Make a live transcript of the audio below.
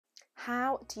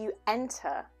How do you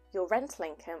enter your rental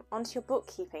income onto your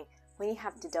bookkeeping when you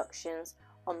have deductions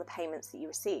on the payments that you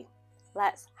receive?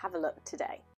 Let's have a look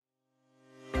today.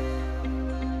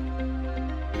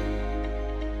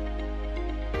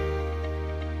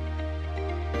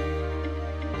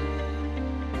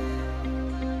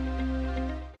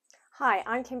 Hi,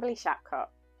 I'm Kimberly Shapcott.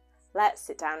 Let's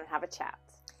sit down and have a chat.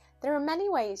 There are many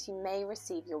ways you may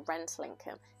receive your rental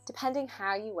income depending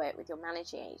how you work with your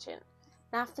managing agent.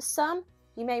 Now, for some,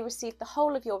 you may receive the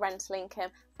whole of your rental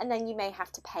income and then you may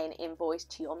have to pay an invoice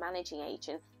to your managing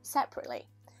agent separately.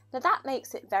 Now, that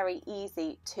makes it very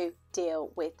easy to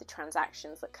deal with the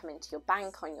transactions that come into your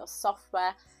bank on your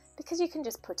software because you can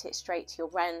just put it straight to your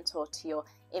rent or to your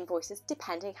invoices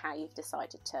depending how you've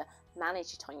decided to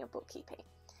manage it on your bookkeeping.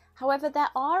 However, there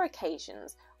are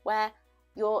occasions where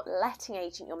your letting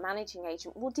agent, your managing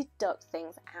agent, will deduct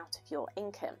things out of your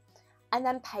income and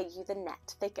then pay you the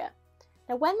net figure.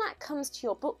 Now, when that comes to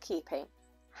your bookkeeping,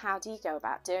 how do you go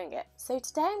about doing it? So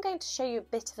today I'm going to show you a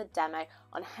bit of a demo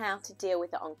on how to deal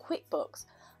with it on QuickBooks,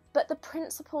 but the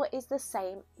principle is the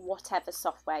same whatever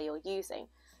software you're using.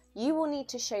 You will need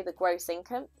to show the gross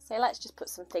income. So let's just put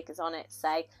some figures on it.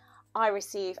 Say, I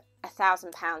receive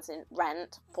 £1,000 in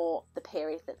rent for the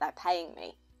period that they're paying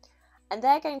me. And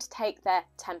they're going to take their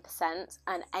 10%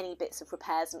 and any bits of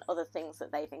repairs and other things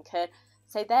that they've incurred.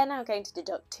 So they're now going to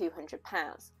deduct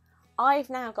 £200.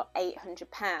 I've now got £800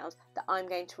 that I'm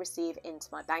going to receive into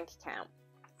my bank account.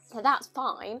 Now that's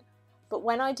fine, but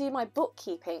when I do my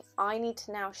bookkeeping, I need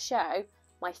to now show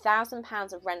my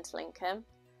 £1,000 of rental income,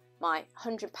 my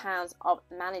 £100 of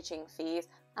managing fees,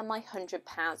 and my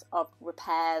 £100 of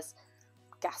repairs,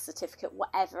 gas certificate,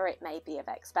 whatever it may be of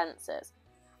expenses.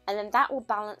 And then that will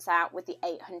balance out with the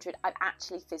 £800 I've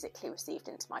actually physically received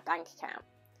into my bank account.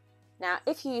 Now,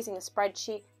 if you're using a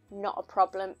spreadsheet, not a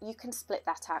problem, you can split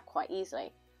that out quite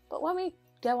easily. But when we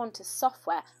go onto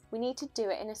software, we need to do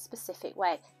it in a specific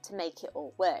way to make it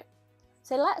all work.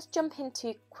 So let's jump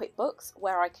into QuickBooks,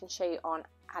 where I can show you on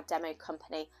our demo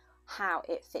company how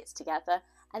it fits together.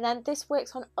 And then this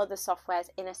works on other softwares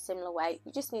in a similar way.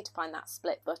 You just need to find that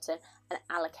split button and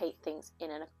allocate things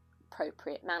in an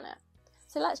appropriate manner.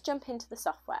 So let's jump into the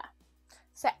software.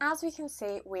 So as we can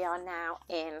see, we are now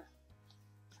in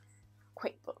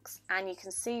QuickBooks and you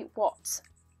can see what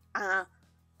our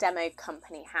demo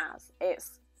company has.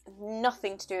 It's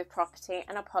nothing to do with property,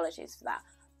 and apologies for that,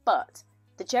 but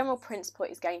the general principle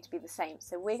is going to be the same.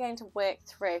 So we're going to work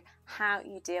through how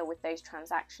you deal with those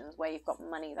transactions where you've got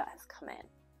money that has come in.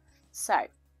 So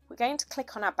we're going to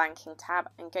click on our banking tab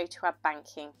and go to our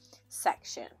banking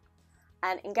section.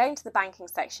 And in going to the banking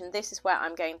section, this is where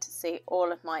I'm going to see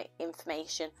all of my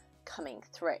information coming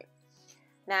through.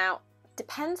 Now,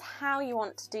 depends how you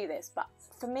want to do this, but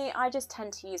for me, I just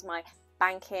tend to use my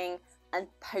banking and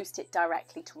post it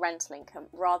directly to rental income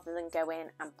rather than go in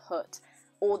and put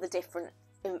all the different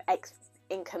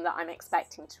income that I'm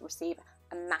expecting to receive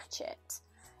and match it.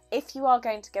 If you are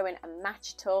going to go in and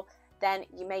match it all, then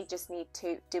you may just need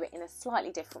to do it in a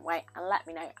slightly different way and let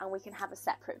me know, and we can have a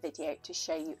separate video to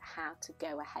show you how to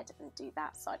go ahead and do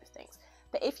that side of things.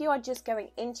 But if you are just going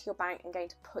into your bank and going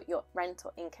to put your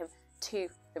rental income to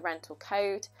the rental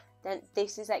code, then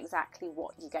this is exactly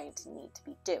what you're going to need to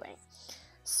be doing.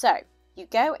 So you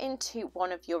go into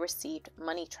one of your received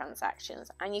money transactions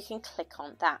and you can click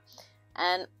on that.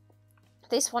 And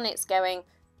this one, it's going,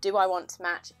 do I want to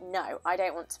match? No, I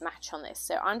don't want to match on this.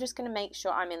 So I'm just going to make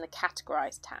sure I'm in the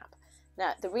categorize tab.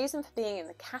 Now, the reason for being in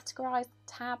the categorize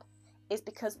tab is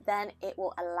because then it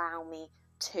will allow me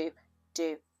to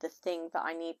do the thing that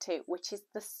I need to, which is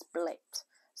the split.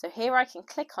 So here I can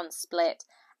click on split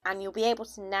and you'll be able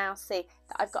to now see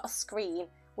that I've got a screen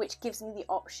which gives me the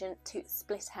option to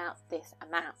split out this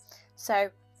amount. So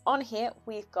on here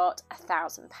we've got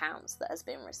 £1,000 that has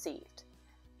been received.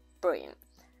 Brilliant.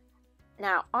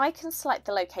 Now I can select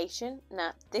the location.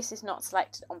 Now this is not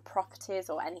selected on properties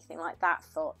or anything like that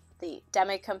for the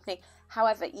demo company.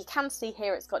 However, you can see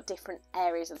here it's got different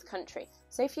areas of the country.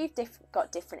 So if you've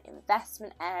got different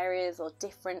investment areas or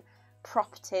different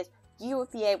properties, you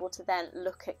would be able to then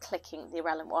look at clicking the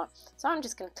relevant one. So I'm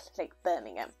just going to click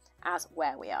Birmingham as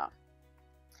where we are.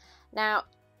 Now,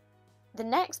 the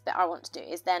next bit I want to do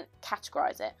is then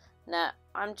categorize it. Now,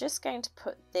 I'm just going to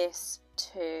put this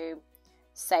to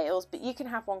sales, but you can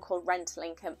have one called rental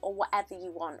income or whatever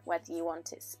you want, whether you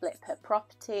want it split per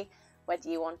property, whether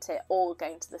you want it all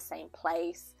going to the same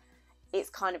place. It's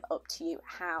kind of up to you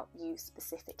how you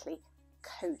specifically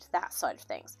code that side of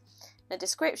things. Now,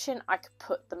 description, I could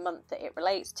put the month that it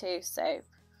relates to. So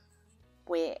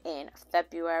we're in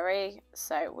February,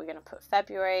 so we're going to put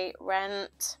February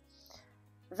rent.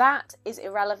 That is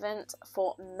irrelevant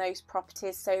for most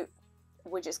properties, so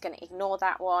we're just going to ignore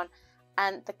that one.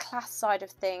 And the class side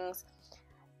of things,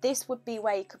 this would be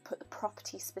where you could put the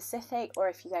property specific, or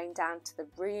if you're going down to the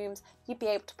rooms, you'd be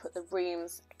able to put the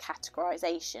rooms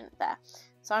categorization there.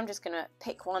 So I'm just going to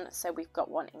pick one, so we've got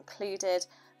one included,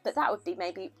 but that would be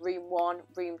maybe room 1,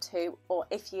 room 2, or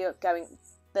if you're going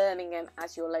Birmingham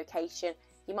as your location,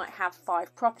 you might have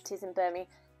 5 properties in Birmingham,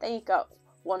 then you've got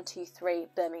 1, 2, 3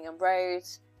 Birmingham Road,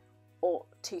 or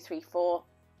 2, 3, 4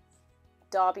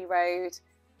 Derby Road,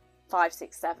 5,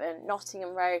 6, 7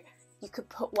 Nottingham Road. You could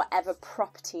put whatever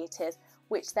property it is,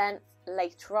 which then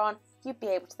later on you'd be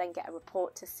able to then get a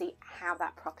report to see how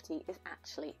that property is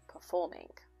actually performing.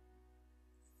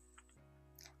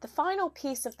 The final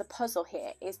piece of the puzzle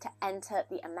here is to enter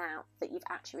the amount that you've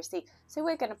actually received. So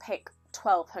we're going to pick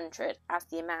 1,200 as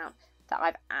the amount that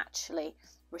I've actually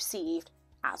received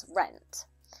as rent.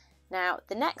 Now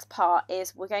the next part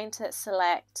is we're going to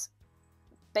select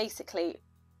basically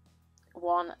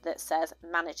one that says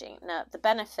managing. Now the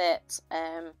benefit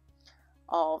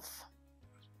of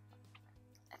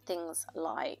things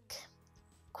like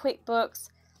QuickBooks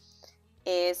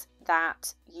is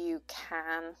that you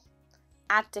can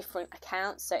add different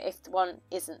accounts. So if one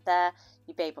isn't there,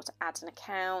 you'll be able to add an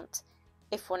account.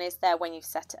 If one is there when you've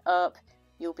set it up,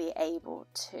 you'll be able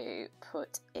to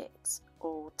put it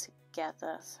all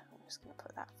together. So I'm just going to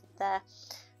put that there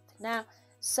for now.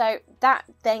 So that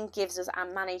then gives us our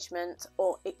management,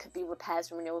 or it could be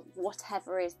repairs and renewals,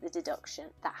 whatever is the deduction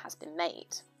that has been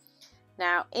made.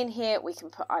 Now in here we can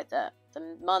put either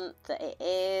the month that it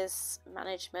is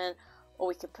management, or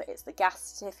we could put it's the gas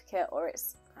certificate, or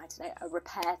it's, I don't know, a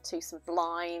repair to some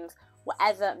blinds,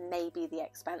 whatever may be the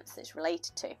expense it's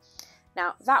related to.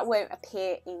 Now that won't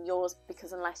appear in yours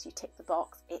because unless you tick the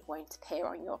box, it won't appear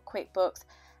on your QuickBooks.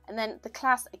 And then the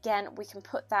class, again, we can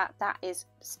put that is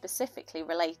specifically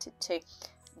related to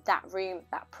that room,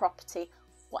 that property,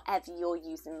 whatever you're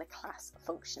using the class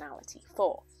functionality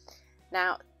for.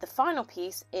 Now the final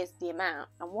piece is the amount,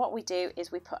 and what we do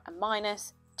is we put a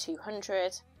minus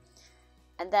 200,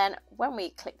 and then when we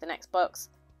click the next box,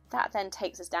 that then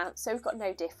takes us down. So we've got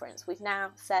no difference. We've now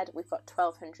said we've got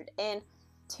 1,200 in,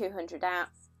 200 out.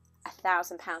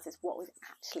 £1,000 is what we've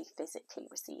actually physically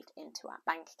received into our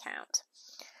bank account.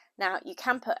 Now you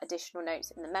can put additional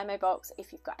notes in the memo box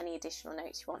if you've got any additional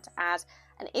notes you want to add,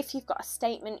 and if you've got a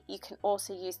statement, you can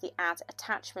also use the add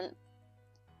attachment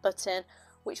button,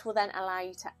 which will then allow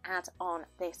you to add on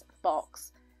this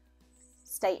box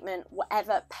statement,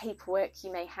 whatever paperwork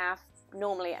you may have.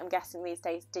 Normally, I'm guessing these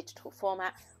days, digital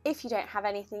format. If you don't have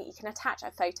anything, you can attach a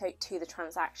photo to the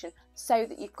transaction so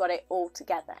that you've got it all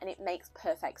together, and it makes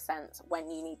perfect sense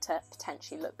when you need to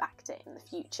potentially look back at it in the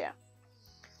future.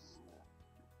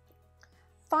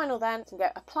 Final then, you can go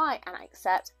apply and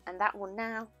accept, and that will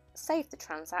now save the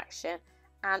transaction,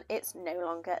 and it's no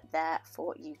longer there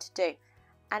for you to do.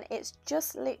 And it's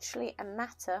just literally a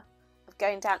matter of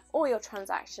going down all your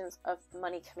transactions of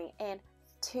money coming in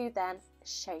to then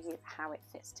show you how it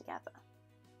fits together.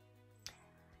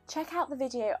 Check out the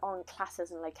video on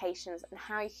classes and locations and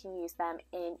how you can use them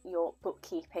in your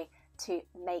bookkeeping to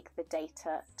make the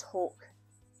data talk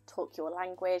your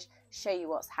language, show you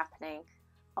what's happening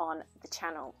on the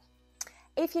channel.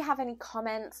 If you have any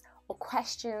comments or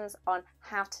questions on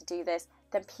how to do this,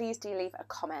 then please do leave a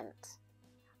comment.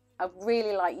 I'd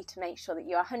really like you to make sure that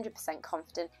you're 100%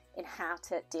 confident in how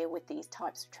to deal with these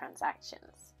types of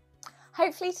transactions.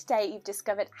 Hopefully today you've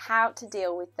discovered how to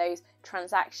deal with those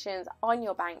transactions on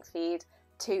your bank feed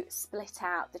to split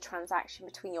out the transaction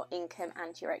between your income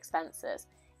and your expenses.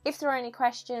 If there are any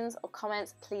questions or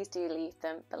comments, please do leave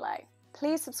them below.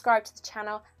 Please subscribe to the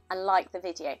channel and like the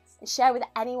video, and share with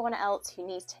anyone else who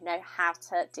needs to know how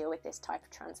to deal with this type of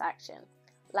transaction.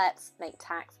 Let's make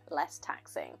tax less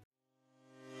taxing.